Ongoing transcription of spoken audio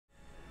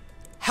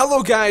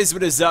Hello guys,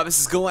 what is up? This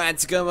is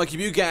GalacticElliot. Welcome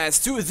you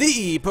guys to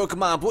the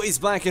Pokemon Blaze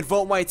Black and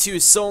Volt White 2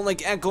 Soul Link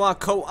Egglocke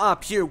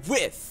co-op here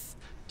with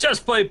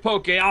Just Play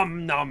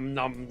Pokemon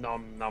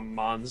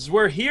Mons.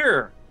 We're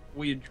here.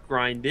 We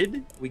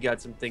grinded. We got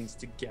some things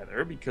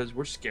together because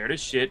we're scared as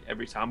shit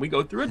every time we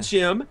go through a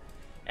gym.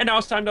 And now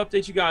it's time to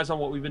update you guys on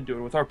what we've been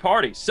doing with our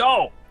party.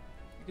 So,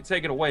 you can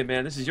take it away,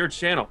 man. This is your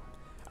channel.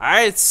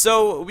 Alright,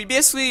 so we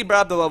basically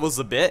brought up the levels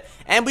a bit,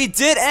 and we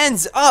did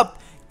end up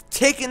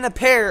taking the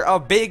pair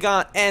of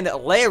Bagon and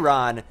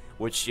Lairon,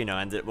 which, you know,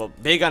 ended, well,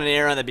 Bagon and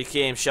Aron that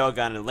became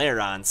Shelgon and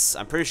Lairons.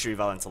 I'm pretty sure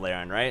evolved into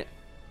Lairon, right?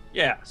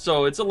 Yeah,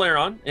 so it's a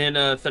Lairon, and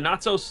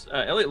Thanatos,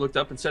 Elliot looked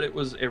up and said it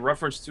was a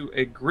reference to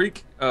a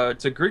Greek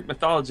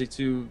mythology,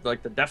 to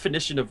like the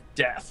definition of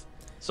death.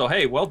 So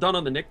hey, well done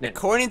on the nickname.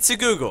 According to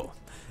Google.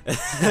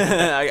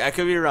 I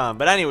could be wrong,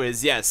 but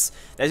anyways, yes.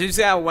 That's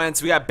usually how it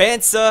went. We got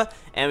Bansa,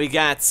 and we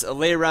got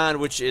Lairon,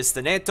 which is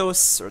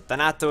Thanatos, or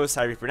Thanatos,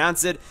 however you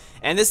pronounce it.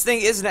 And this thing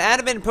is an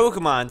adamant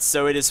Pokemon,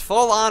 so it is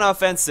full-on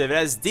offensive. It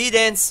has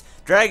D-Dance,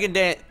 Dragon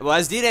Dance, well, it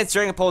has D-Dance,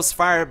 Dragon Pulse,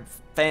 Fire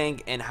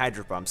Fang, and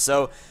Hydro Pump.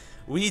 So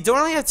we don't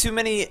really have too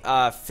many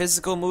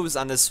physical moves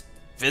on this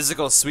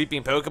physical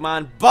sweeping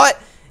Pokemon,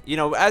 but you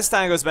know, as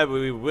time goes by,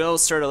 we will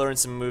start to learn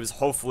some moves,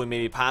 hopefully,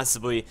 maybe,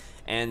 possibly.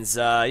 And,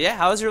 yeah,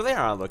 how's your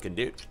Lairon looking,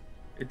 dude?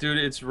 Dude,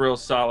 it's real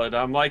solid.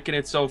 I'm liking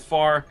it so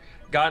far.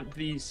 Got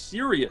the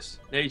serious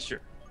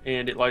nature,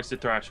 and it likes to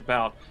thrash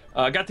about.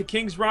 Got the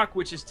King's Rock,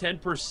 which is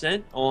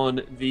 10%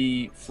 on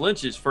the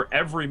flinches for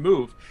every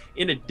move.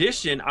 In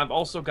addition, I've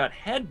also got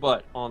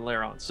Headbutt on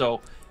Lairon. So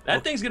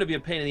that thing's going to be a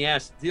pain in the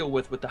ass to deal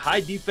with the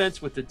high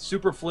defense, with the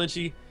super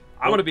flinchy.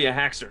 I'm going to be a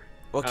hackster.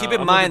 Well, keep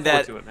in mind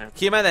that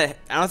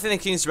I don't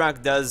think the King's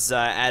Rock does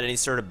add any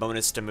sort of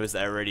bonus to moves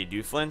that already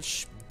do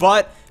flinch.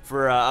 But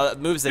for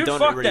moves that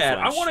don't already flinch.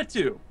 I want it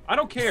to. I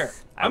don't care.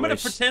 I'm gonna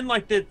pretend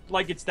like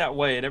it's that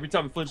way, and every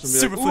time it flinches, I'm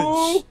super like,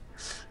 ooh.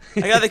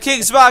 I got the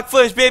King's Rock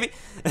flinch, baby.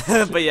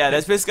 But yeah,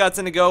 that's basically how it's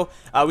gonna go.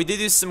 We did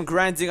do some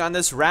grinding on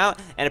this route,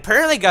 and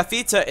apparently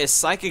Gothita is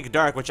Psychic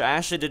Dark, which I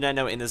actually did not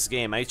know in this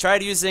game. I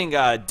tried using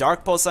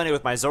Dark Pulse on it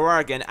with my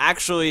Zoroark, and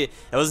actually it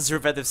wasn't super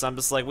effective. So I'm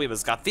just like, wait,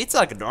 was Gothita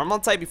like a normal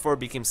type before it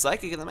became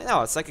Psychic? And I'm like,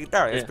 no, it's Psychic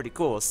Dark. That's pretty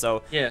cool.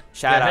 So yeah,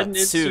 shout out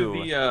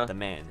to the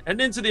man.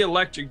 Heading into the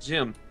Electric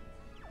Gym.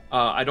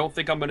 I don't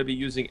think I'm going to be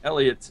using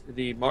Elliot,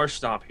 the Marsh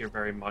Stomp, here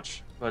very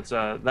much, but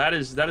that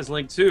is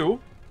linked to.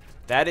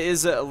 That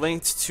is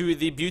linked to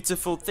the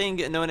beautiful thing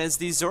known as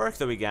the Zoroark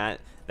that we got.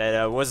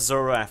 That was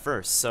Zoro at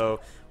first. So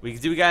we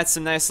got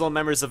some nice little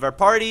members of our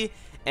party.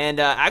 And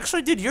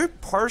actually, dude, you're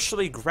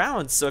partially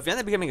ground. So if you end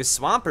up becoming a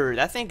Swamper,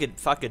 that thing could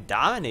fucking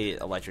dominate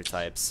electric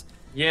types.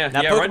 Yeah,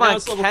 now, yeah. Pokemon right now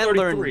it's level can 33.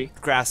 learn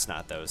Grass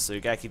Knot though, so you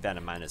gotta keep that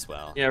in mind as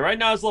well. Yeah, right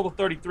now it's level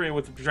 33, and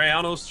with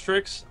Drayano's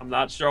tricks, I'm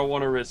not sure I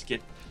want to risk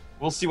it.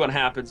 We'll see what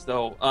happens,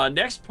 though.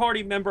 Next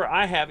party member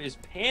I have is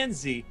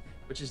Pansy,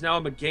 which is now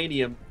a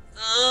Meganium.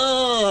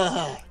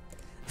 Ugh!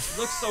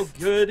 Looks so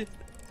good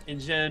in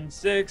Gen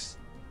 6.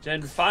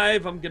 Gen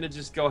 5, I'm going to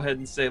just go ahead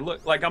and say,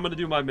 look, like, I'm going to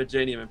do my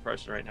Meganium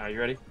impression right now. You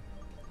ready?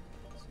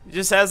 It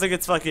just has, like,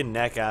 its fucking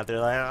neck out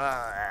there,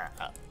 like...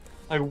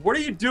 Like, what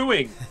are you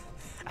doing?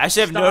 I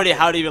actually have no idea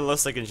how it even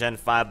looks like in Gen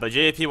 5, but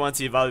JP, once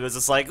he evolved, was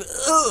just like,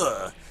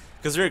 ugh!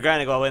 Because we were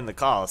grinding all the way in the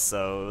call,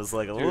 so it was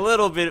like a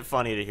little bit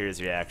funny to hear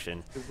his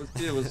reaction.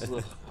 It was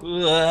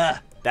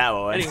that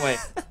one. Anyway,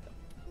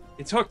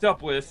 it's hooked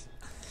up with.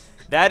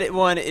 That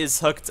one is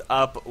hooked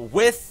up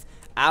with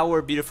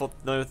our beautiful,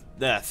 the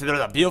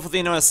beautiful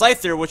thing known as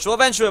Scyther, which will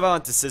eventually evolve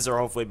into Scizor,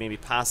 hopefully, maybe,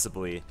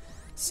 possibly.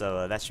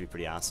 So that should be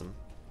pretty awesome.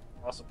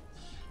 Awesome.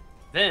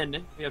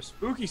 Then we have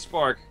Spooky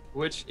Spark,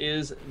 which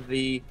is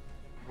the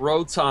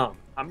Rotom.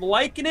 I'm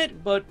liking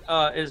it, but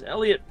as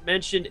Elliot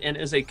mentioned, and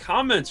as a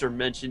commenter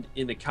mentioned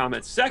in the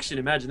comments section,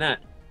 imagine that,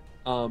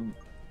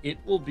 it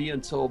will be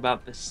until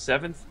about the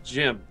 7th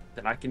gym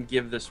that I can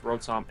give this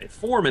Rotom a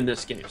form in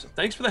this game. So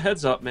thanks for the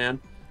heads up, man.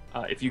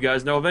 If you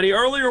guys know of any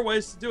earlier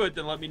ways to do it,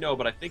 then let me know.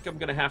 But I think I'm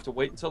going to have to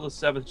wait until the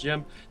 7th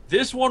gym.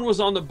 This one was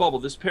on the bubble.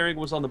 This pairing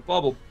was on the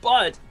bubble.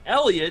 But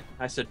Elliot,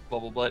 I said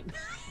bubble butt.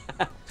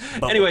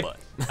 Anyway,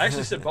 I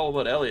actually said bubble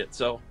butt Elliot.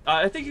 So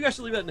I think you guys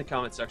should leave that in the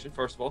comment section,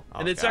 first of all.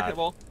 And then second of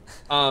all,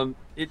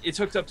 it's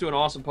hooked up to an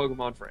awesome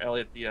Pokemon for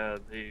Elliot,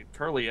 the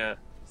Curly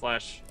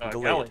slash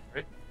Gallade,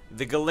 right?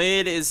 The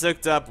Gallade is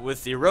hooked up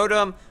with the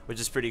Rotom, which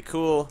is pretty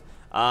cool.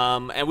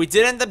 And we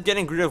did end up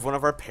getting rid of one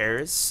of our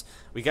pairs.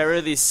 We got rid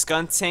of the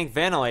Skuntank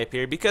Vanillite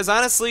here because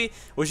honestly,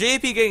 with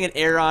JP getting an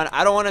Aron,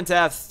 I don't want him to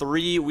have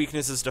 3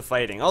 weaknesses to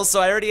fighting. Also,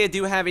 I already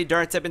do have a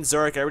Dark type in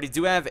Zoroark. I already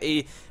do have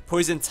a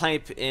Poison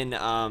type in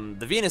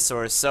the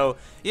Venusaur. So,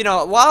 you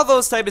know, while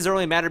those types don't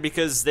really matter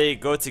because they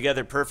go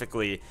together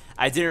perfectly,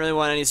 I didn't really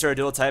want any sort of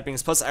dual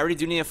typings. Plus, I already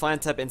do need a Flying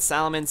type in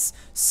Salamence.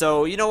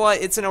 So, you know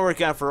what? It's going to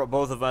work out for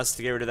both of us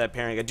to get rid of that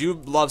pairing. I do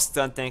love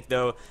Skuntank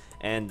though,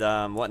 and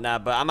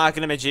whatnot, but I'm not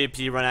gonna make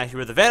JP run out here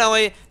with a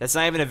Vanillite. That's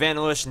not even a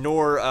Vanillish,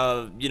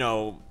 nor you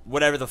know,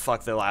 whatever the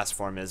fuck the last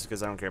form is,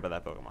 because I don't care about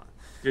that Pokemon.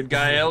 Good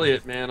guy,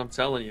 Elliot, man. I'm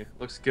telling you,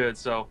 looks good.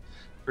 So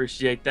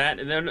appreciate that.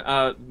 And then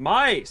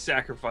my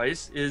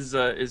sacrifice is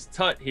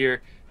Tut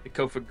here. the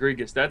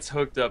Kofagrigus. That's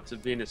hooked up to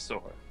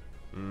Venusaur.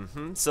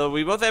 So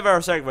we both have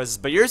our psychic voices,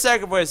 but your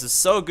psychic voice is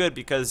so good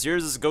because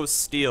yours is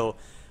Ghost Steel,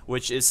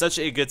 which is such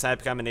a good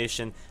type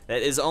combination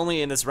that is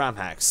only in this ROM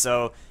hack.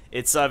 So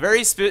it's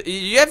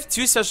you have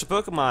two special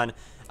Pokemon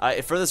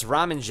for this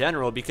ROM in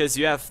general, because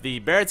you have the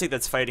Baratic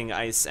that's fighting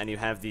ice, and you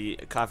have the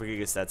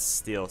Kofagrigus that's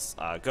Steel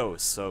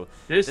Ghost. So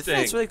that's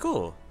really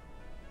cool.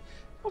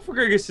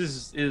 Kofagrigus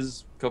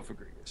is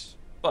Kofagrigus,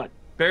 but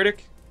Baratic,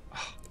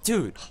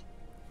 dude,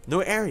 no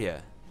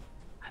area.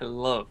 I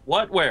love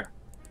where.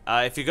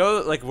 If you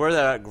go like where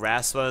the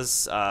grass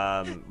was,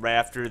 right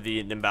after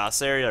the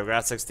Nimbus area,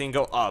 grass 16,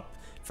 go up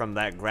from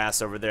that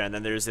grass over there, and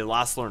then there's the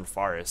Lostlorn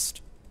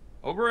Forest.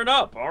 Over and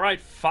up. All right,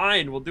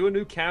 fine. We'll do a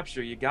new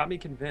capture. You got me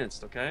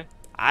convinced, okay?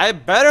 I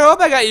better hope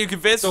I got you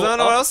convinced. So I don't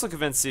know what else will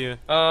convince you.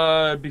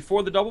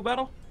 Before the double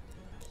battle?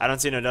 I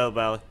don't see no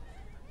double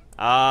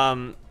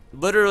battle.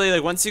 Literally,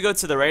 like once you go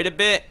to the right a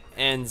bit,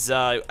 and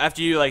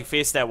after you like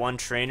face that one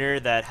trainer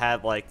that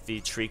had like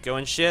the Trico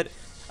and shit,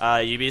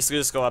 you basically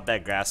just go up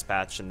that grass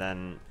patch, and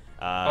then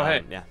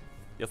yeah,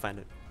 you'll find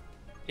it.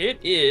 It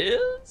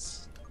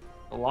is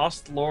the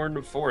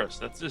Lostlorn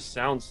Forest. That just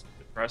sounds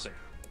depressing.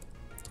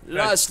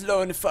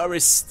 Lostlorn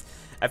Forest.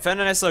 I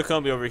found a nice little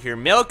Combi over here.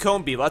 Male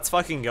Combi, let's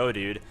fucking go,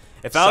 dude.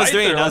 If I was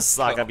doing a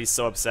Nuzlocke, I'd be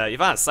so upset. You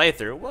found a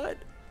Scyther? What?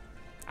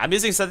 I'm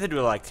using Scyther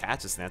to like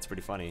catch this, and that's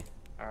pretty funny.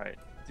 Alright.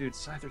 Dude,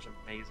 Scyther's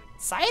amazing.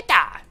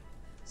 Scyther!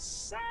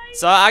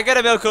 So I got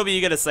a Male Combi,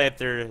 you got a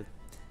Scyther.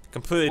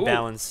 Completely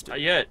balanced.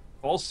 Not yet.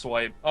 Full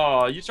swipe.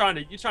 Oh, you trying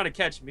to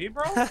catch me,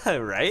 bro?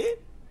 Right?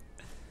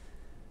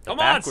 Come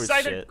on,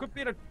 Scyther, quit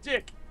being a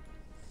dick.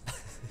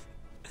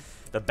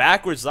 The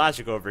backwards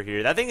logic over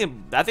here. That thing's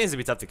gonna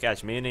be tough to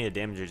catch. Maybe need to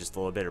damage her just a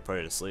little bit or put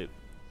her to sleep.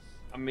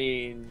 I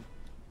mean,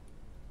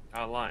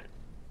 not lying.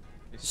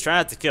 Just try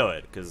not to kill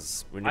it,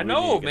 because I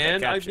know,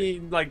 man. I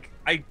mean, like,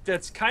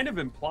 that's kind of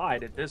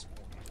implied at this point.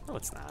 No,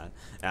 it's not.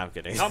 No, I'm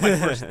kidding. Not my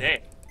first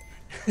day.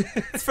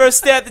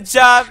 First day at the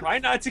job. Try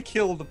not to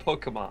kill the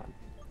Pokemon.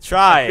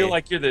 Try. I feel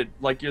like you're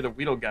the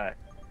Weedle guy.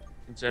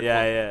 In general.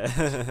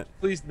 Yeah.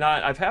 Please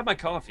not. I've had my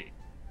coffee.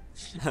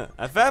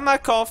 I've had my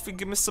coffee.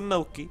 Give me some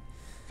milky.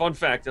 Fun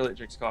fact: Elliot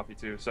drinks coffee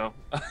too. So.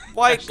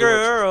 White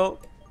girl.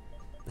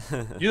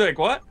 You like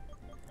what?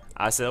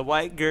 I said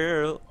white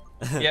girl.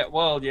 Yeah.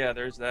 Well, yeah.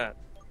 There's that.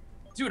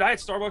 Dude, I had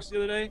Starbucks the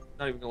other day.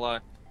 Not even gonna lie.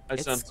 I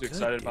sound too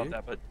excited about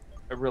that, but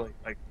I really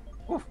like.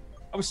 Whew.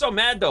 I was so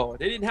mad though.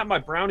 They didn't have my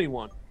brownie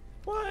one.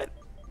 What?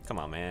 Come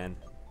on, man.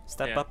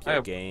 Step up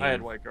your game. I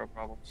had white girl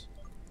problems.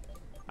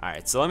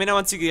 Alright, so let me know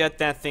once you get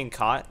that thing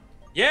caught.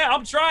 Yeah,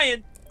 I'm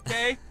trying.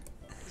 Okay.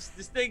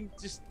 this thing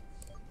just.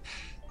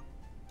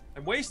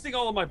 I'm wasting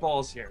all of my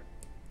balls here.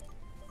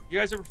 You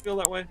guys ever feel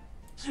that way?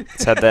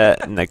 Said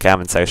that in the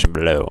comment section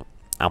below.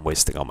 I'm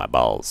wasting all my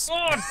balls.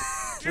 God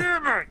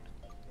damn it!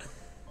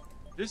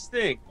 This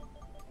thing.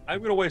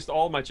 I'm gonna waste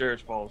all my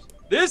cherished balls.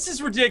 This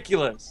is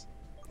ridiculous.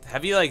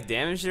 Have you like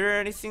damaged it or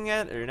anything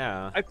yet, or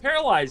no? I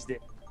paralyzed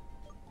it.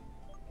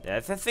 Yeah,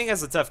 that thing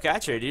has a tough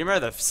catcher. Do you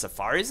remember the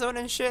Safari Zone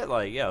and shit?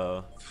 Like,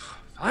 yo.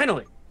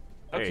 Finally.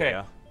 There okay. You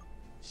go.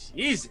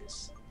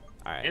 Jesus.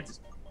 Alright.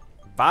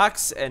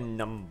 Box and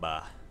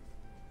number.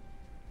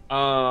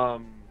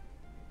 I'm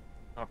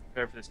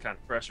prepared for this kind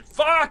of pressure.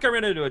 Fuck! I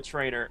ran into a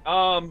trainer.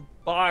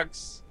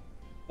 Box.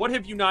 What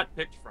have you not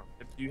picked from?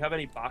 Do you have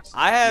any boxes?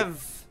 I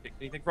have.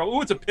 Picked anything from?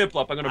 Ooh, it's a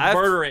Piplup. I'm gonna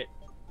murder it.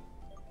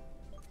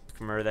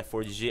 Remember that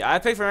 4GG. I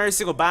picked from every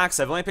single box.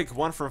 I've only picked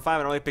 1 from 5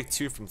 and only picked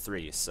 2 from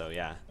 3. So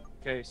yeah.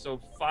 Okay, so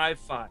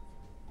 5-5.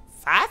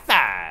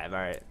 5-5. All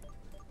right.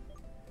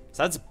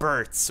 So that's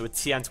Burt's with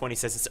TM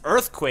 26. It's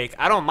Earthquake.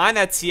 I don't mind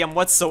that TM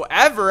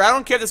whatsoever. I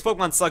don't care if this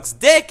Pokemon sucks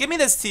dick. Give me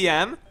this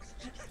TM.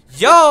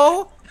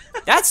 Yo,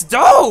 that's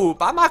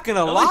dope. I'm not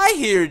gonna lie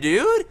here,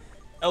 dude.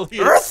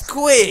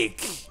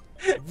 Earthquake.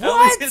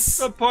 What? It's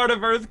a part of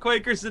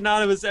Earthquakers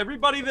Anonymous.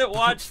 Everybody that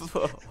watched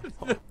the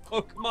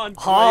Pokemon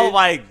oh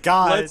my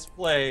god, Let's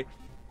Play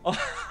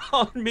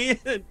on me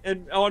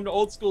and on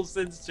Old School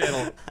Sins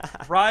channel.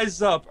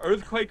 Rise up,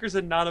 Earthquakers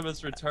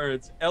Anonymous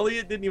returns.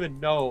 Elliot didn't even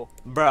know.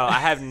 Bro, I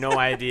have no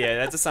idea.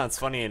 That just sounds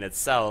funny in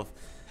itself.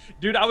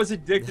 Dude, I was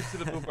addicted to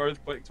the move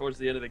Earthquake towards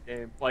the end of the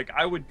game. Like,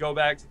 I would go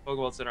back to the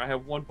Pokemon Center. I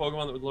have one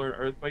Pokemon that would learn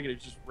Earthquake, and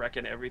it's just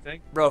wrecking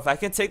everything. Bro, if I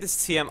can take this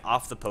TM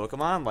off the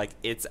Pokemon, like,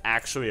 it's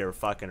actually a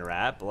fucking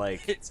wrap.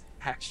 Like, it's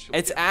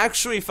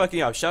actually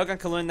fucking up. Shogun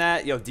can learn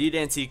that. Yo,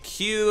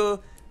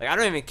 DDNTQ. Like, I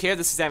don't even care if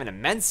this is having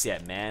immense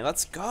yet, man.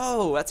 Let's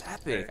go. That's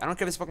epic. I don't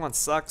care if this Pokemon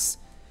sucks.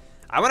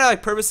 I want to,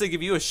 like, purposely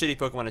give you a shitty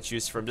Pokemon to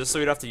choose from, just so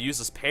you don't have to use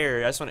this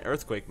pair. I just want an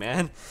Earthquake,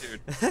 man. Dude,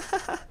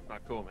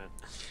 not cool, man.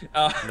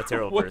 I'm a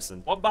terrible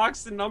person. What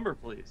box and number,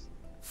 please?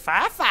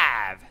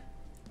 5-5.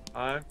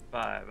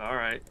 5-5. All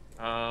right.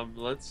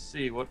 Let's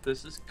see what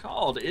this is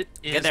called. It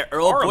is. Yeah, they're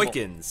Earl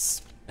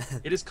Boykins.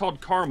 It is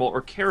called Caramel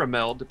or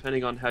Caramel,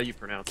 depending on how you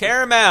pronounce it.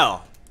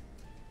 Caramel.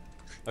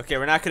 Okay,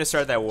 we're not gonna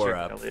start that war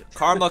up.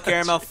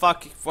 Caramel,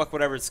 fuck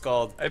whatever it's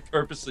called. I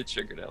purposely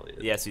triggered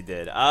Elliot. Yes, you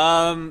did.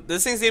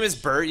 This thing's name is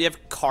Bert. You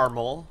have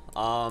Caramel.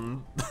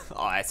 Oh,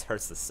 that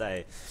hurts to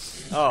say.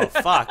 Oh,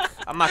 fuck.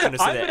 I'm not gonna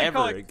say I'm that gonna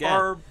call ever it again.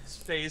 Carb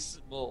Space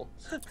Bull.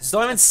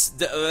 So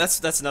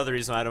that's another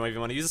reason why I don't even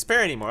want to use this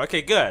pair anymore.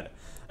 Okay, good.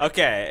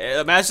 Okay,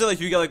 imagine like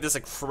you get like this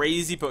like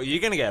crazy,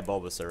 you're gonna get a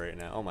Bulbasaur right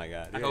now. Oh my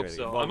god. I hope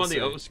so. I'm on the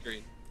O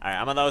screen. All right,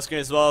 I'm on the O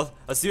screen as well.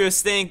 Let's do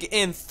this thing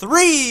in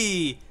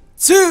 3,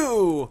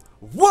 2,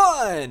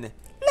 1.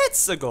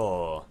 Let's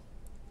go.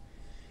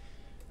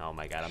 Oh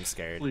my god, I'm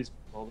scared. Please,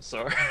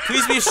 Bulbasaur.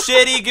 Please be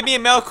shitty. Give me a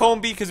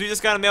Melcombi because we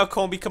just got a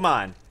Melcombi. Come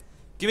on,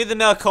 give me the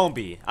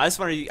Melcombi. I just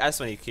want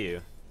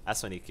EQ. I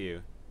just want EQ.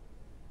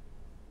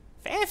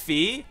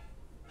 Fanfi.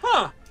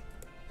 Huh?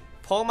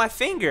 Pull my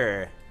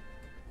finger.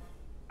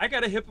 I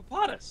got a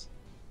hippopotamus.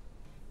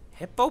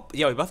 Hippo?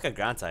 Yo, we both got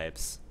ground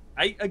types.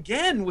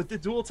 Again with the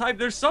dual type.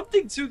 There's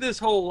something to this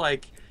whole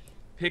like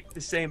pick the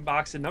same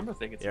box and number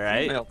thing. It's You're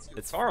right. female too.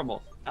 It's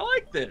caramel. I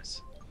like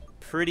this.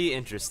 Pretty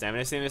interesting. I'm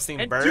gonna see this thing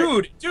And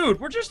burn. dude,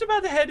 we're just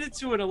about to head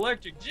into an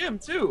electric gym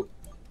too.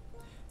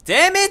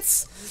 Damn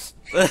it!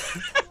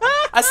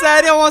 I said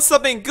I didn't want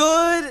something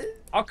good.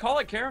 I'll call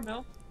it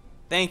caramel.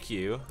 Thank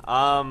you.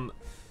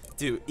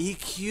 Dude,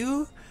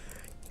 EQ?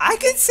 I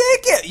can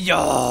take it.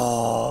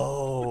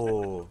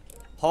 Yo.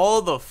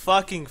 Hold the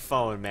fucking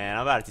phone, man.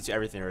 I'm about to teach you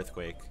everything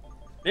Earthquake.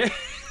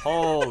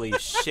 Holy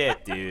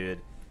shit, dude.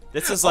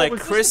 This is like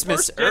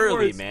Christmas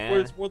early, man. Where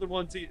it's more than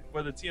one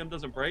where the TM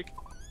doesn't break.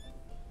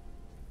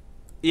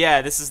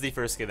 Yeah, this is the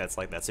first game that's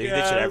like that. So you can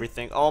ditch it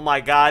everything. Oh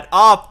my god.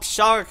 Oh,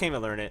 Shogun came to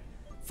learn it.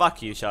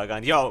 Fuck you,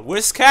 Shogun. Yo,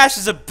 Whiscash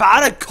is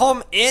about to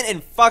come in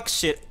and fuck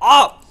shit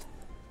up.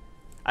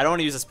 I don't want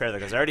to use this pair though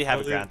because I already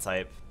have a ground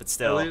type, but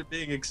still. Elliot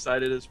being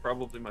excited is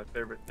probably my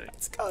favorite thing.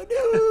 Let's go,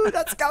 dude.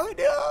 Let's go,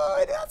 dude.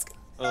 Let's go.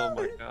 Oh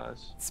my gosh.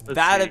 It's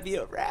about to be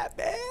a rap,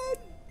 man.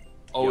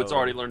 Oh, it's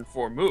already learned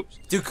 4 moves.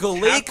 Dude,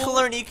 Galactic can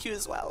learn EQ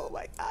as well. Oh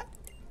my god.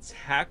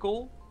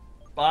 Tackle,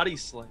 Body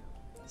Slam,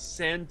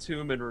 Sand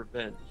Tomb, and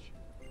Revenge.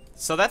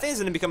 So that thing's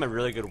gonna become a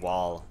really good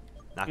wall.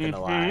 Not gonna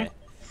lie.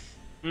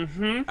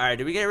 Alright,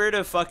 do we get rid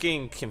of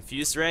fucking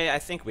Confused Ray? I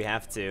think we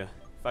have to.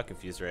 Fuck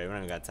Confused Ray. We don't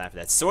even got time for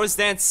that. Swords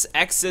Dance,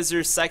 X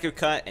Scissors, Psycho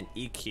Cut, and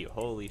EQ.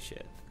 Holy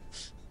shit.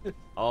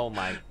 Oh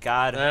my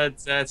god.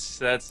 That's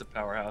the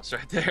powerhouse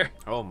right there.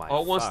 Oh my.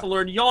 Oh, it wants to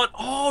learn Yawn.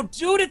 Oh,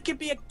 dude, it could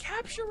be a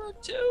capturer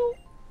too.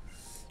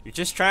 You're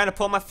just trying to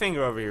pull my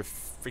finger over your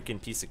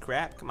freaking piece of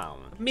crap. Come on.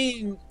 I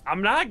mean,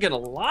 I'm not gonna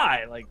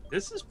lie. Like,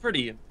 this is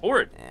pretty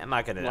important. I'm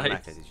not gonna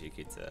teach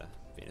EQ to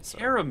Venusaur.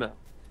 Caramel.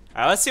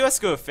 Alright, let's see. Let's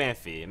go with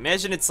Fanfi.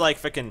 Imagine it's like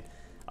freaking.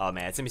 Oh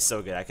man, it's gonna be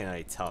so good. I can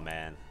already tell,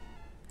 man.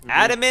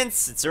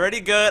 Adamance, it's already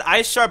good.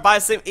 Ice Sharp,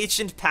 Bison,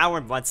 Ancient Power,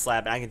 and Blood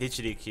Slap, and I can teach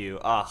it EQ.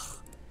 Ugh.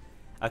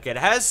 Okay, it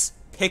has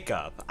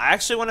Pickup. I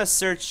actually want to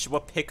search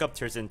what Pickup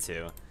turns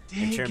into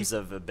in terms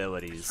of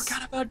abilities. I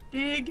forgot about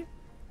Dig.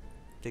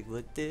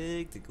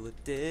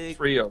 Dig.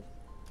 Trio.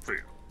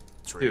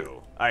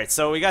 True. Alright,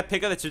 so we got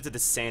Pickup that turns into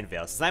Sand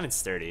Veil. So it's not even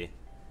sturdy.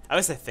 I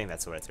always think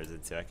that's what it turns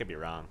into. I could be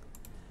wrong.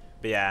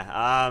 But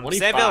yeah,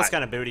 Sand Veil is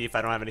kind of booty if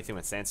I don't have anything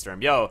with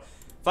Sandstorm. Yo,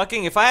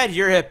 fucking, if I had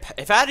your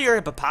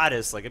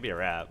Hippopotas, like, it'd be a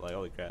wrap. Like,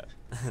 holy crap.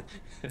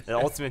 The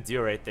ultimate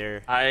duo right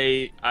there.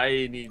 I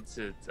need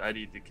to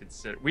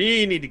consider.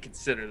 We need to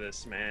consider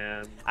this,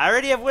 man. I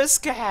already have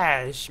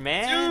Whiscash,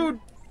 man. Dude,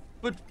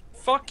 but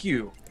fuck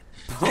you.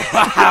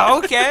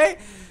 Wow, okay.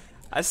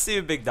 I see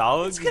a big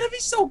dog. It's gonna be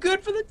so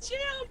good for the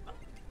gym.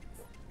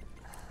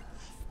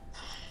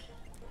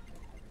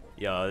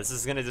 Yo, this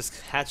is gonna just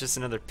hatch us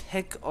another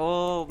pick.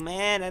 Oh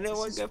man, I didn't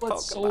want to go Pokemon.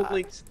 Soul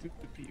Link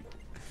stupid people.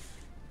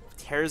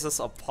 Tears us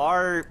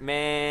apart,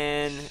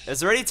 man.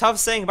 It's already tough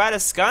saying bye to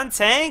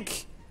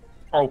Skuntank.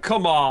 Oh,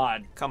 come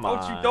on. Come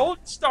on.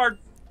 Don't start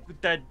with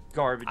that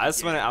garbage. I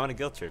want to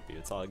guilt trip you.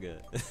 It's all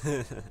good.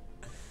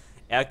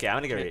 Okay, I'm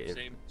gonna get rid of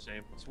it.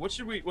 Same. So what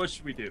should we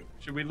do?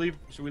 Should we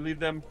leave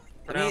them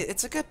for I now? mean,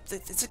 it's a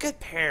good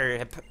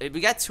pair.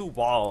 We got 2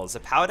 walls. A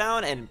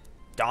Powdown and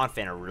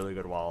Donphan are really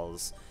good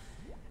walls.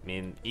 I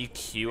mean,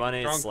 EQ on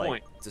it is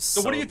like just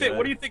so what do you think? good.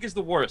 What do you think is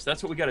the worst?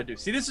 That's what we got to do.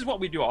 See, this is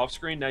what we do off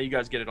screen. Now you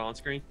guys get it on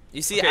screen.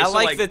 You see, okay, I so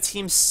like the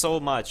team so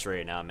much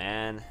right now,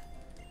 man.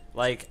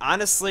 Like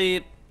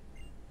honestly,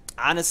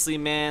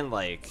 man,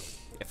 like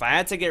if I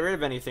had to get rid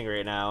of anything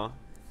right now,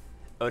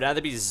 it would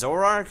either be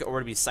Zoroark or it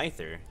would be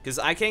Scyther. Because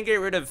I can't get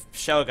rid of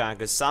Shelgon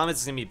because Samus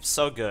is gonna be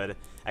so good.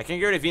 I can't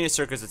get rid of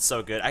Venusaur because it's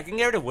so good. I can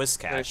get rid of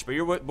Whiscash,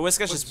 but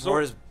Whiscash is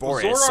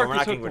boring, so we're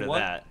not getting rid of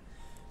that.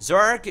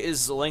 Zoroark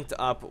is linked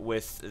up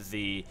with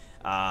the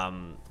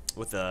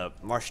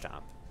Marsh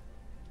Stomp.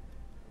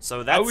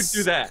 So that's... I would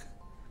do that.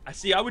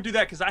 I would do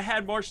that because I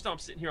had Marsh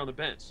Stomp sitting here on the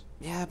bench.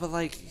 Yeah, but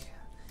like,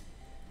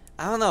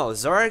 I don't know.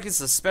 Zoroark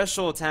is a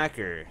special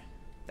attacker.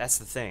 That's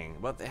the thing.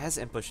 Well, it has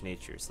Impush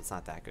nature, so it's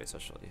not that good,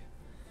 especially.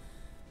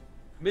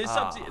 I mean, it's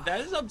up to you.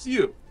 That is up to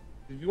you.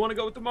 If you want to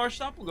go with the Marsh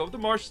Stomp, we'll go with the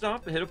Marsh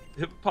Stomp. And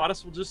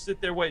Hippopotas will just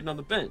sit there waiting on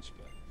the bench.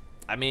 But...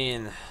 I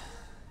mean,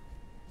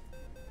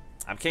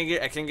 I can't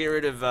get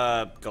rid of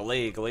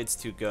Gallade. Gallade's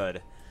too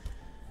good.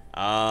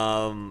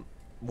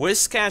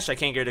 Whiscash I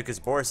can't get rid of because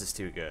Boris is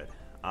too good.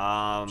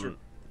 Sure.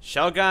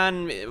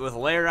 Shelgon with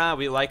Lara,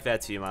 we like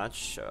that too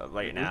much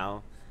right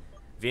now.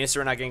 Venusaur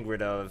we're not getting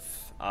rid of.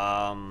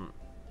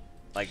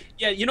 Like,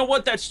 Yeah, you know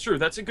what? That's true.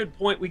 That's a good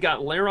point. We got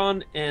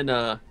Laron,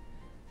 and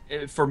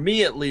for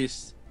me at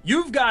least,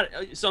 you've got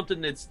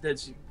something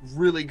that's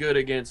really good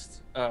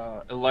against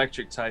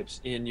electric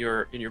types in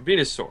your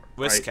Venusaur,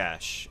 right?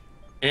 Whiscash.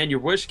 And your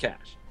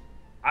Wishcash.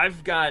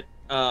 I've got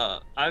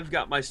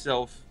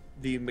myself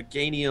the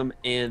Meganium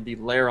and the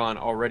Laron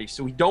already,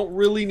 so we don't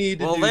really need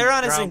to. Well, do Laron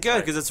ground isn't good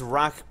type. because it's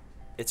rock.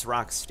 It's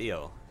rock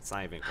steel. It's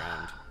not even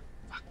ground.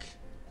 Fuck.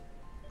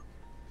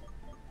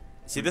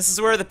 See, this is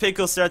where the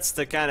pickle starts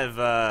to kind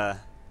of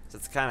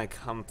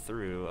come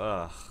through.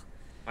 Ugh.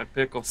 My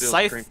pickle feels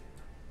Scythe.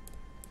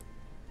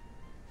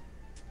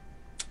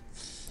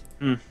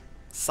 cream.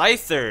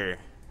 Scyther.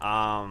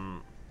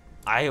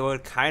 I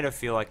would kind of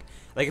feel like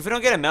if we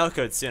don't get a Metal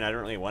Code soon, I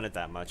don't really want it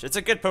that much. It's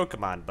a good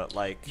Pokemon, but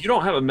like. You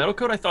don't have a Metal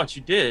Code? I thought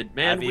you did,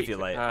 man. I have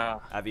Eviolite. I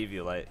have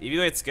Eviolite.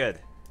 Eviolite's good.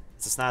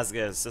 It's just not as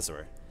good as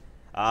Scizor.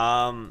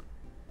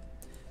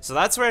 So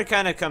that's where it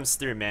kind of comes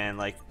through, man.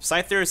 Like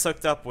Scyther is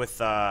hooked up with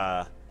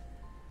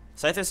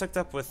Scyther's hooked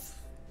up with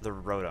the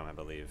Rotom, I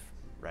believe,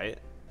 right?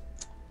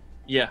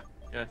 Yeah,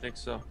 I think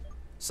so.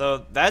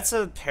 So that's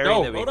a pair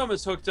that we. Rotom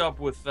is hooked up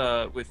with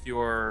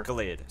your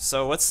Gallade.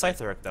 So what's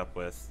Scyther hooked up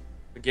with?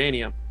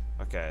 Meganium.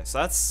 Okay, so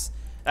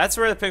that's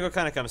where the pickle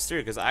kind of comes through,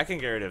 because I can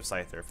get rid of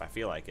Scyther if I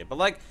feel like it. But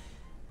like,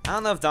 I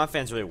don't know if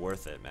Donphan's really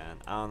worth it, man.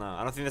 I don't know.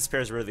 I don't think this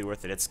pair is really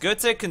worth it. It's good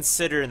to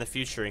consider in the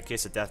future in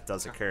case a death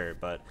does occur,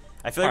 but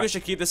I feel like we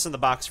should keep this in the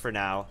box for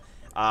now.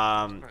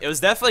 It was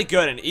definitely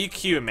good, and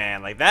EQ,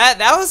 man, like that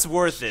was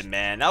worth it,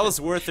 man. That was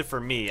worth it for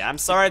me. I'm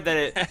sorry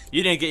that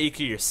you didn't get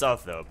EQ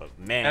yourself though, but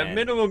man, at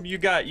minimum you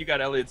got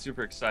Elliot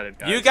super excited,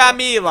 guys. You got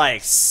me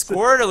like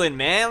squirtling,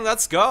 man.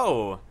 Let's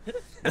go.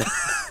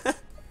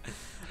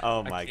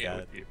 Oh my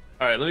god.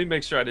 All right, let me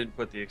make sure I didn't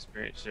put the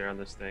experience share on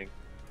this thing.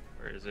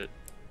 Where is it?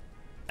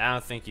 I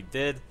don't think you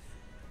did.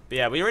 But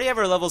yeah, we already have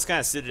our levels kind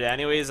of suited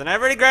anyways, and I've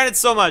already grinded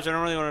so much. I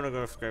don't really want to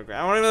go for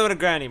grind. I don't really want to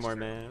grind anymore,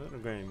 man. I don't want to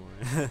grind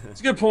anymore. It's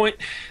a good point.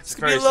 It's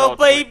gonna be a little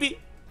baby.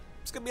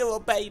 It's gonna be a little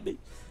baby.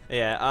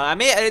 Yeah, I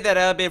may edit that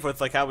out a bit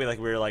with like how we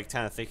were like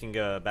kind of thinking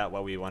about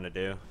what we want to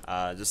do,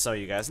 just so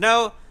you guys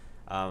know,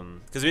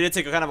 because we did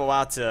take kind of a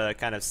while to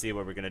kind of see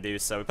what we're gonna do.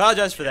 So we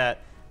apologize for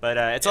that. But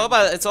it's all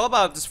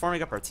about just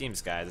forming up our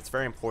teams, guys. It's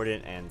very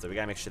important, and we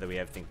gotta make sure that we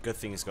have good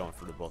things going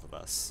for the both of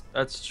us.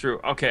 That's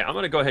true. Okay, I'm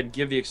gonna go ahead and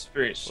give the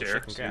experience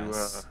share.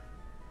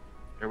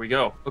 There we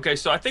go. Okay,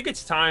 so I think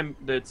it's time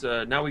that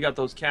now we got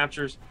those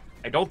captures.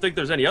 I don't think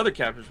there's any other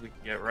captures we can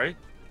get, right?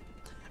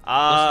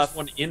 There's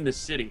one in the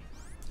city.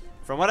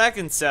 From what I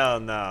can tell,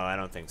 no, I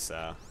don't think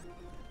so.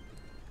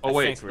 Oh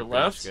wait, to the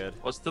left.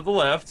 What's to the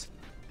left?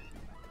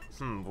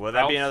 Would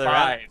that be another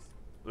round?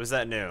 Was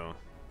that new?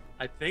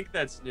 I think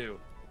that's new.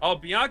 Oh,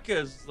 Bianca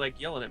is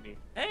like yelling at me.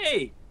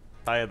 Hey!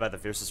 Probably about the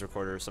fiercest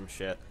recorder or some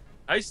shit.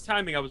 Nice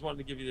timing. I was wanting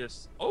to give you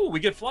this. Oh,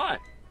 we get fly.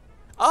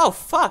 Oh,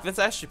 fuck. That's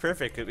actually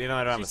perfect. You know,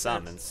 I don't have the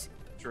summons.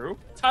 True.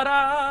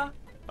 Ta-da!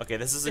 Okay,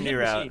 this is a new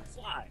route.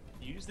 Fly.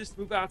 Use this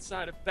to move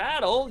outside of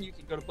battle. You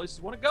can go to places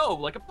you want to go,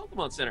 like a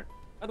Pokemon Center.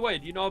 By the way,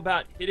 do you know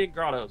about hidden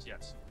grottos?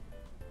 Yes.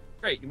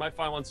 Great. You might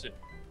find one soon.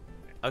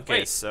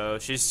 Okay, so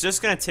she's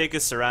just going to take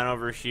us around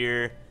over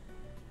here.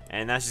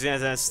 And now she's going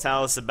to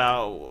tell us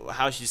about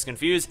how she's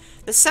confused.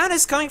 The sound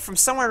is coming from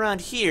somewhere around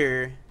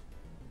here.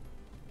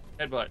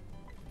 Headbutt.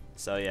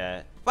 So,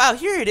 yeah. Wow,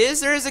 here it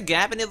is. There is a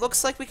gap, and it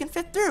looks like we can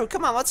fit through.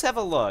 Come on, let's have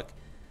a look.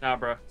 Nah,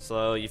 bro.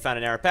 So, you found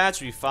an narrow patch.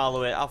 We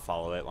follow it. I'll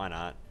follow it. Why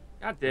not?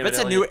 God damn it, If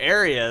it's a new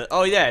area.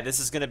 Oh, yeah, this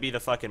is going to be the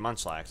fucking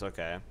Munchlax.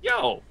 Okay.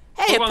 Yo.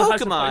 Hey, a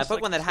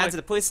Pokemon that hides in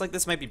a place like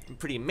this might be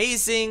pretty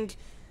amazing.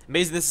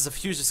 Amazing, this is a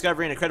huge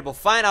discovery and incredible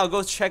find. I'll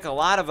go check a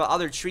lot of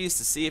other trees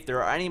to see if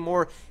there are any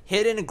more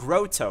hidden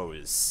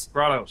grottos.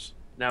 Grottos.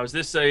 Now, is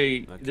this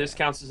this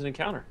counts as an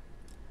encounter?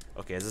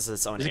 Okay, is this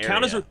its own area? Does it area?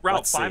 count as a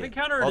Route 5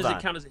 encounter, or Hold does on.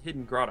 it count as a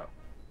hidden grotto?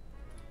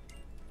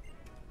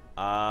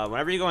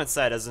 Whenever you go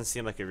inside, it doesn't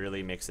seem like it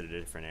really makes it a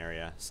different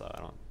area, so I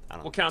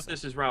don't. We'll count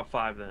this as Route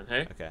 5 then,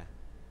 hey? Okay.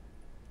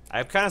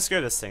 I'm kind of scared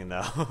of this thing,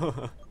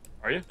 though.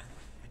 Are you?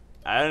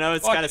 I don't know,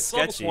 it's kind of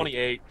sketchy. Level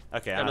 28.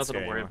 Okay, I'm not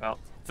nothing to worry about.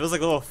 Feels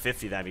like a little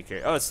 50, that'd be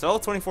curious. Oh, it's still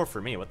 24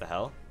 for me, what the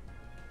hell?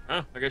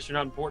 Huh, I guess you're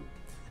not important.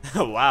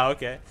 Wow,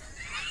 okay.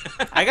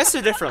 I guess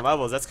they're different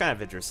levels, that's kind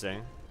of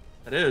interesting.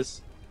 It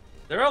is.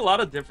 There are a lot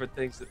of different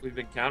things that we've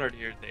encountered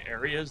here. The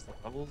areas, the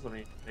levels, I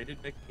mean, they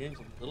did make the games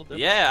a little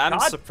different. Yeah, I'm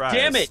surprised.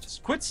 Damn it!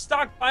 Quit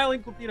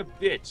stockpiling for being a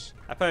bitch.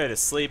 I put it to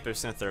sleep, I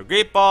was gonna throw a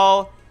Great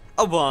Ball,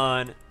 a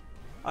 1.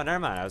 Oh, never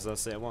mind, I was gonna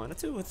say a 1, a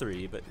 2, a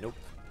 3, but nope.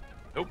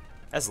 Nope.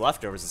 That's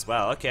leftovers as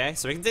well, okay.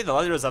 So we can take the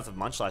leftovers off of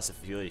Munchlax if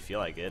you really feel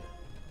like it.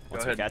 Go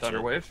ahead and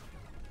Thunder Wave.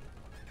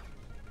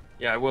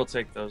 Yeah, I will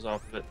take those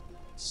off of it.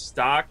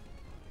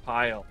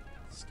 Stockpile.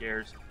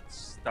 Scares.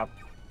 Stop.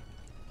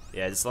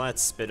 Yeah, just let it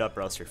spit up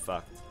or else you're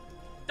fucked.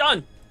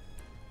 Done!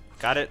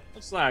 Got it?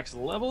 Munchlax,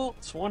 level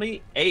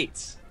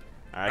 28.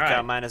 Alright,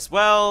 got mine as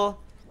well.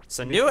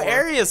 So new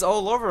areas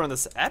all over on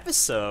this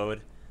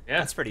episode. Yeah.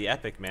 That's pretty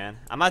epic, man.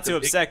 I'm not too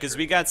upset because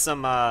we got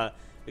some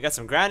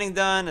grinding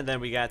done, and then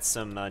we got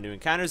some new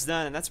encounters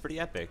done, and that's pretty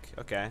epic.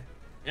 Okay.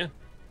 Yeah.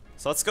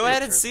 So let's go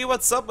ahead and see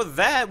what's up with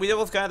that. We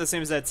both got the same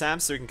exact time,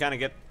 so we can kind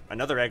of get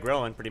another egg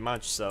rolling pretty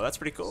much. So that's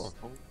pretty cool.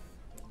 So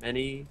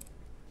many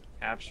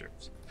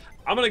captures.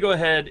 I'm going to go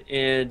ahead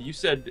and you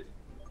said,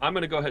 I'm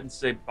going to go ahead and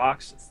say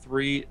box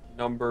 3,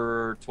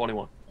 number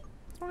 21.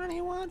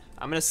 21?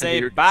 I'm going to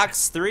say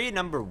box 3,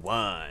 number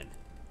 1.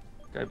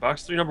 Okay,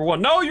 box 3, number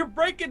 1. No, you're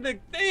breaking the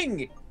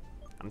thing.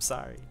 I'm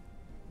sorry.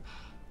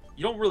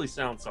 You don't really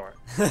sound sorry.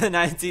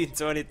 19,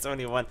 20,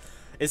 21.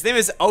 His name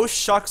is Oh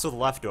Shucks with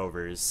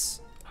leftovers.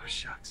 Oh,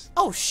 shucks.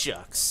 Oh,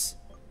 shucks.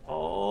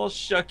 Oh,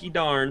 shucky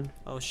darn.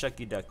 Oh,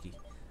 shucky ducky.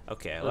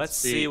 Okay, let's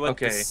see what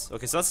this...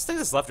 Okay, so let's take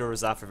this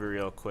leftovers off of it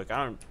real quick.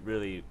 I don't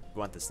really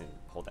want this thing to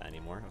hold that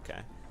anymore. Okay.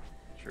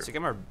 Sure. So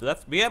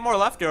we get more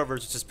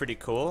leftovers, which is pretty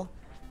cool.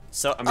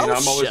 So, I mean,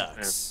 I'm always a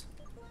fan.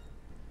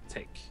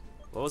 Take.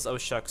 What was Oh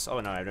Shucks? Oh,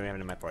 no, I don't have it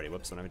in my party.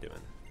 Whoops, what am I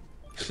doing?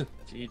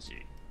 GG.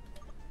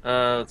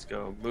 Let's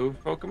go. Move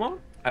Pokemon.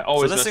 I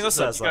always so this mess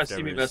thing this up. You guys see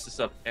me leftovers. mess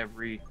this up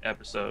every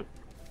episode.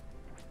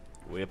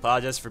 We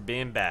apologize for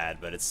being bad,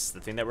 but it's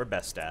the thing that we're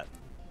best at.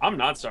 I'm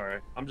not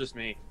sorry. I'm just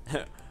me.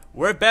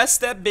 We're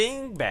best at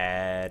being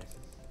bad.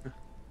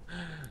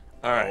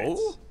 All right.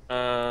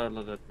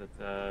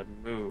 Oh?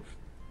 Move.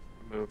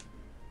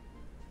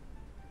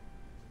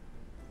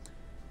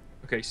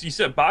 Okay, so you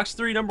said box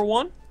 3, number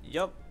 1?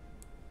 Yep.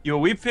 Yo,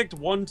 we picked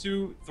 1,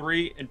 2,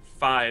 3, and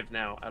 5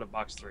 now out of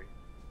box 3. I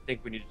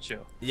think we need to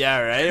chill. Yeah,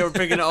 right? We're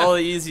picking all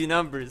the easy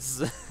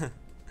numbers.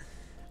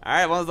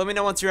 Alright, well, let me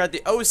know once you're at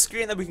the O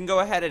screen that we can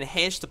go ahead and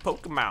hash the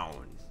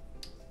Pokemon.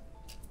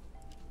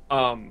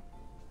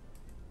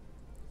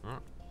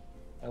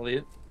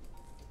 Elliot?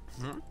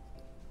 Hmm?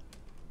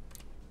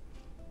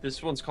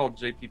 This one's called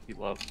JPP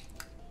Love.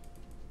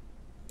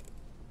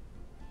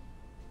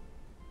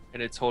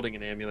 And it's holding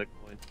an amulet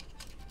coin.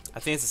 I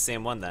think it's the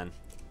same one then.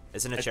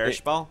 Isn't it a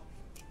Cherish Ball?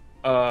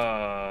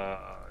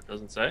 It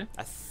doesn't say.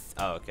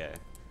 Oh, okay.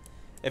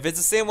 If it's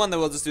the same one,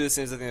 then we'll just do the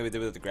same thing that we did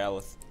with the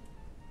Growlithe.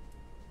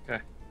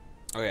 Okay.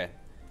 Okay.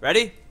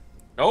 Ready?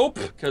 Nope,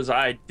 because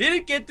I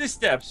didn't get the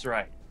steps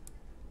right.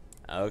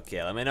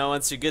 Okay, let me know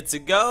once you're good to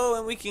go,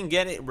 and we can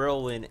get it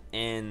rolling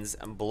and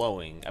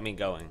blowing. I mean,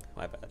 going.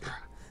 My bad.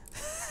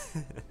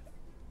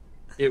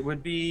 It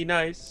would be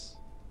nice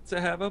to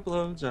have a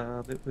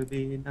blowjob. It would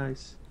be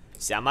nice.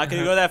 See, I'm not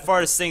gonna go that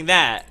far to sing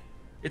that.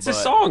 It's a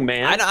song,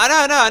 man.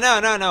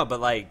 I know,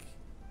 but like,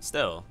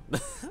 still.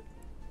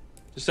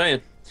 Just saying.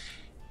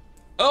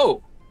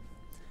 Oh.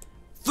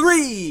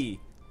 3,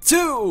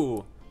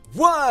 2,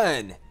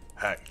 1.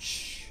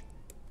 Hutch.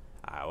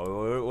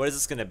 What is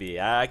this gonna be?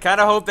 I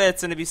kind of hope that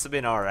it's gonna be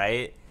something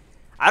alright.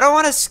 I don't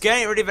want to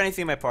get rid of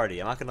anything in my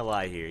party. I'm not gonna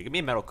lie here. Give me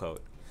a metal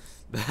coat.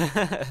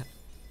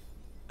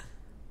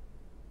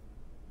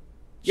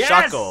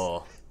 Yes!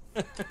 Shuckle.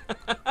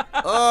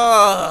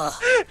 Ugh.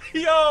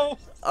 Yo.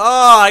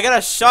 Oh, I got a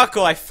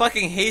Shuckle. I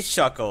fucking hate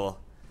Shuckle.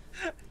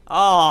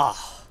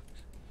 Oh.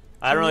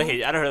 I don't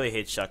really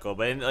hate Shuckle,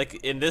 but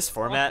in this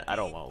format, I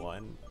don't want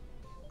one.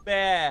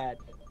 Bad.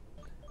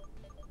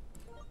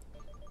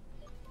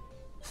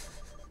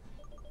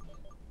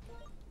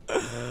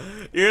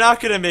 You're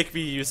not gonna make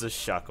me use a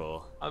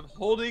Shuckle. I'm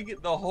holding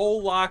the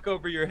whole lock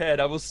over your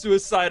head. I will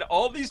suicide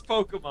all these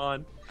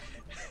Pokemon.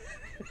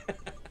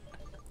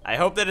 I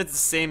hope that it's the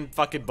same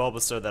fucking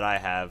Bulbasaur that I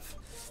have.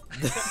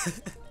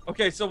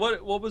 Okay, so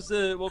what was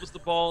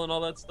the ball and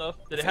all that stuff?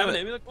 Did it have an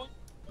amulet coin?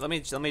 Let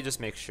me just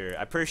make sure.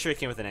 I'm pretty sure it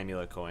came with an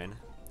amulet coin.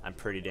 I'm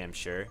pretty damn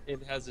sure.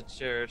 It has a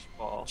Cherish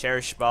Ball.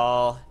 Cherish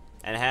Ball,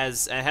 and it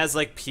has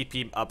like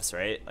PP ups,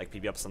 right? Like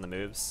PP ups on the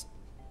moves.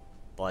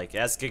 Like it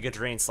has Giga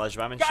Drain, Sludge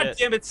Bomb, and shit. God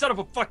damn it, son of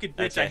a fucking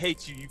bitch! Okay. I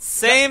hate you.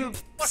 Same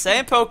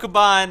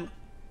Pokemon.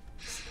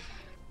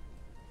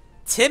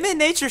 Timid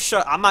Nature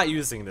Shuckle. I'm not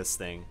using this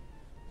thing.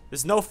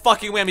 There's no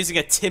fucking way I'm using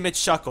a timid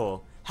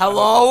Shuckle.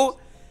 Hello?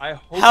 I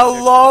hope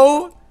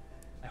Hello?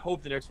 I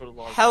hope the next one is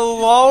large.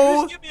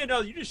 Hello? You just give me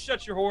another. You just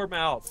shut your whore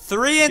mouth.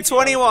 3 and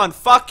 21.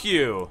 Fuck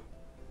you.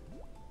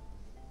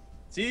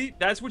 See,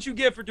 that's what you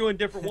get for doing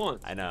different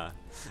ones. I know.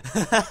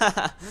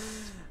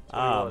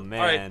 Oh man.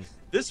 All right,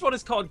 this one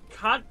is called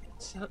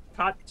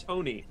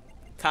Cottonee.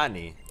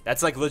 Cottonee.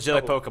 That's like legit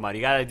a Pokemon.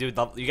 You gotta do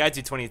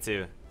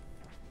 22.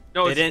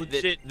 No, They it's didn't.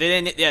 legit. They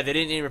didn't. Yeah, they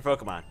didn't name your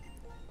Pokemon.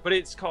 But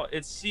it's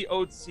COT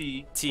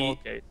small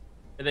case,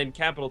 and then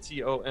capital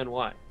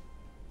TONY.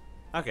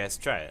 Okay, let's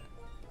try it.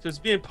 So it's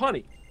being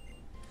punny.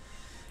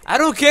 I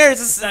don't care.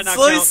 It's that not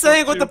slowly count?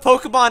 saying what the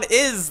Pokemon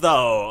is,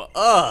 though.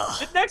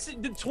 Ugh.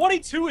 The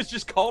 22 is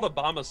just called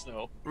Obama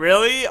Snow.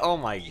 Really? Oh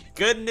my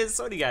goodness.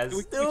 What are you guys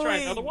doing? Can we try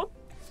another one?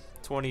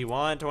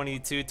 21,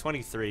 22,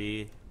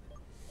 23.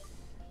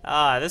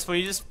 Ah, this one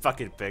you just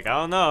fucking pick. I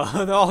don't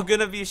know. They're all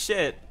gonna be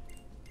shit.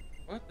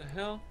 What the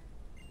hell?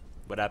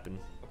 What happened?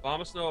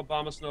 Obama Snow,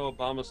 Obama Snow,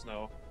 Obama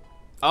Snow.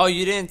 Oh,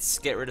 you didn't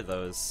get rid of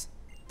those.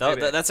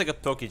 Maybe. That's like a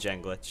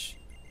Pokegen glitch.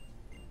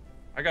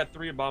 I got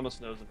 3 Obama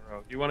Snows in a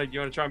row. You wanna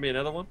try me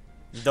another one?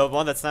 The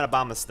one that's not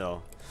Obama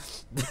Snow.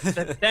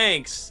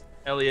 Thanks,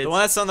 Elliot. The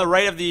one that's on the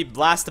right of the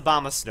last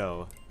Obama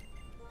Snow.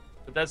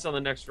 But that's on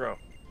the next row.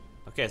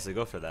 Okay, so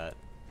go for that.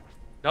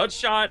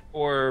 Nutshot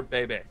or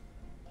Bebe?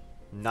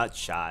 Nut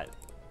shot.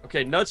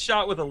 Okay, nut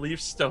shot with a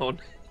leaf stone.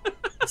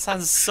 That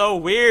sounds so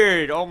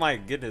weird. Oh my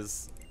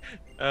goodness.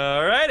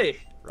 Alrighty.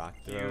 Rock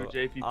Thank throw.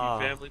 you, JPP Oh,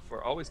 family,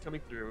 for always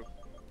coming through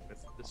with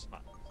the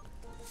smile.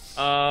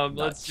 nut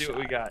Let's see what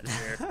we shot. got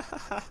here.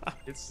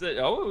 It's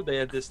oh,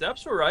 the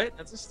steps were right.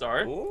 That's a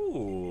start.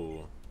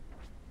 Ooh.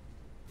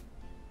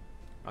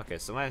 Okay,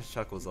 so my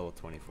Chuckle's level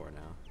 24 now.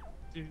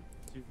 Do,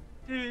 do,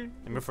 do.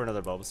 Aiming for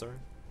another Bulbasaur.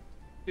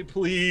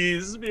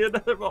 Please be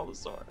another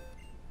Bulbasaur.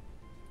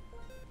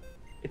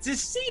 It's a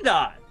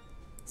C-Dot.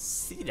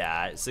 See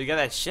that? So you got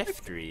that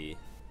Shiftry.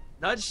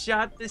 Nut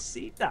shot the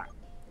C-Dot.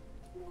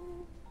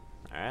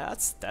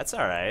 Alright, that's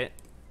alright.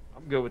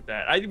 I'm good with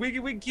that. We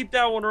can keep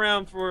that one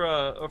around for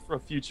a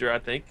future, I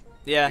think.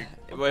 Yeah,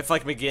 if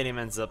like McGinnim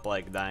ends up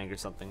like dying or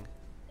something.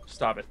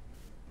 Stop it.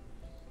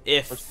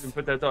 If. Let's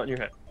put that thought in your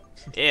head.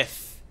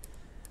 If.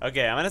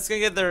 Okay, I'm just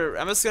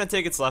gonna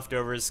take its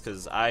leftovers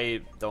because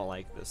I don't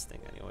like this thing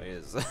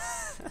anyways.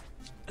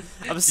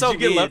 I'm so Did you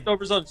get mean.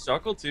 leftovers on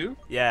Shuckle too?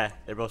 Yeah,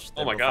 they're both.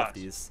 Oh my gosh.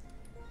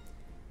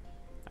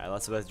 Alright,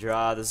 let's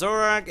withdraw the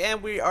Zoroark,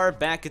 and we are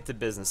back into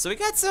business. So we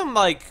got some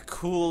like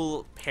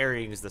cool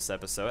pairings this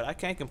episode. I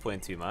can't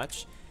complain too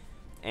much.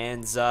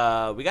 And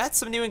we got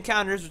some new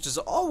encounters, which is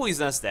always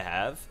nice to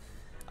have.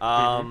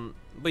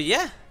 But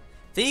yeah,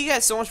 thank you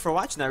guys so much for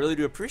watching. I really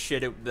do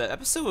appreciate it. The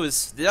episode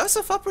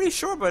felt pretty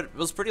short, but it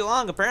was pretty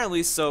long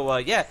apparently. So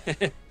yeah,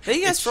 thank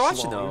you guys for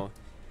watching though.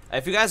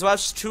 If you guys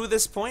watched to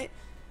this point,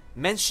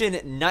 mention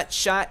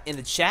Nutshot in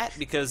the chat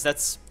because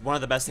that's one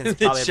of the best things I've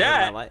probably ever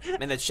heard in my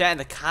life. In the chat, in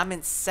the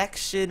comment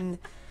section.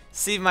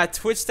 See, my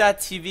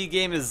Twitch.tv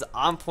game is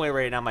on point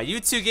right now. My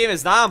YouTube game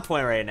is not on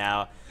point right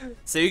now.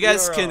 So you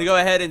guys can go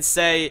ahead and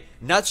say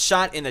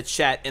Nutshot in the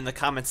chat in the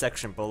comment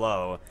section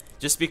below.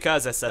 Just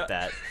because I said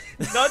that.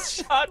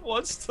 Nutshot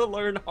wants to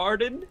learn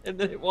Harden, and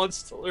then it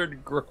wants to learn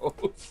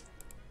Growth.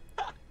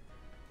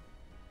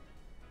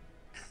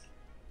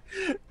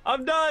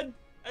 I'm done.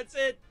 That's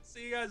it.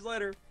 See you guys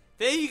later.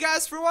 Thank you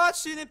guys for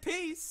watching and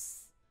peace.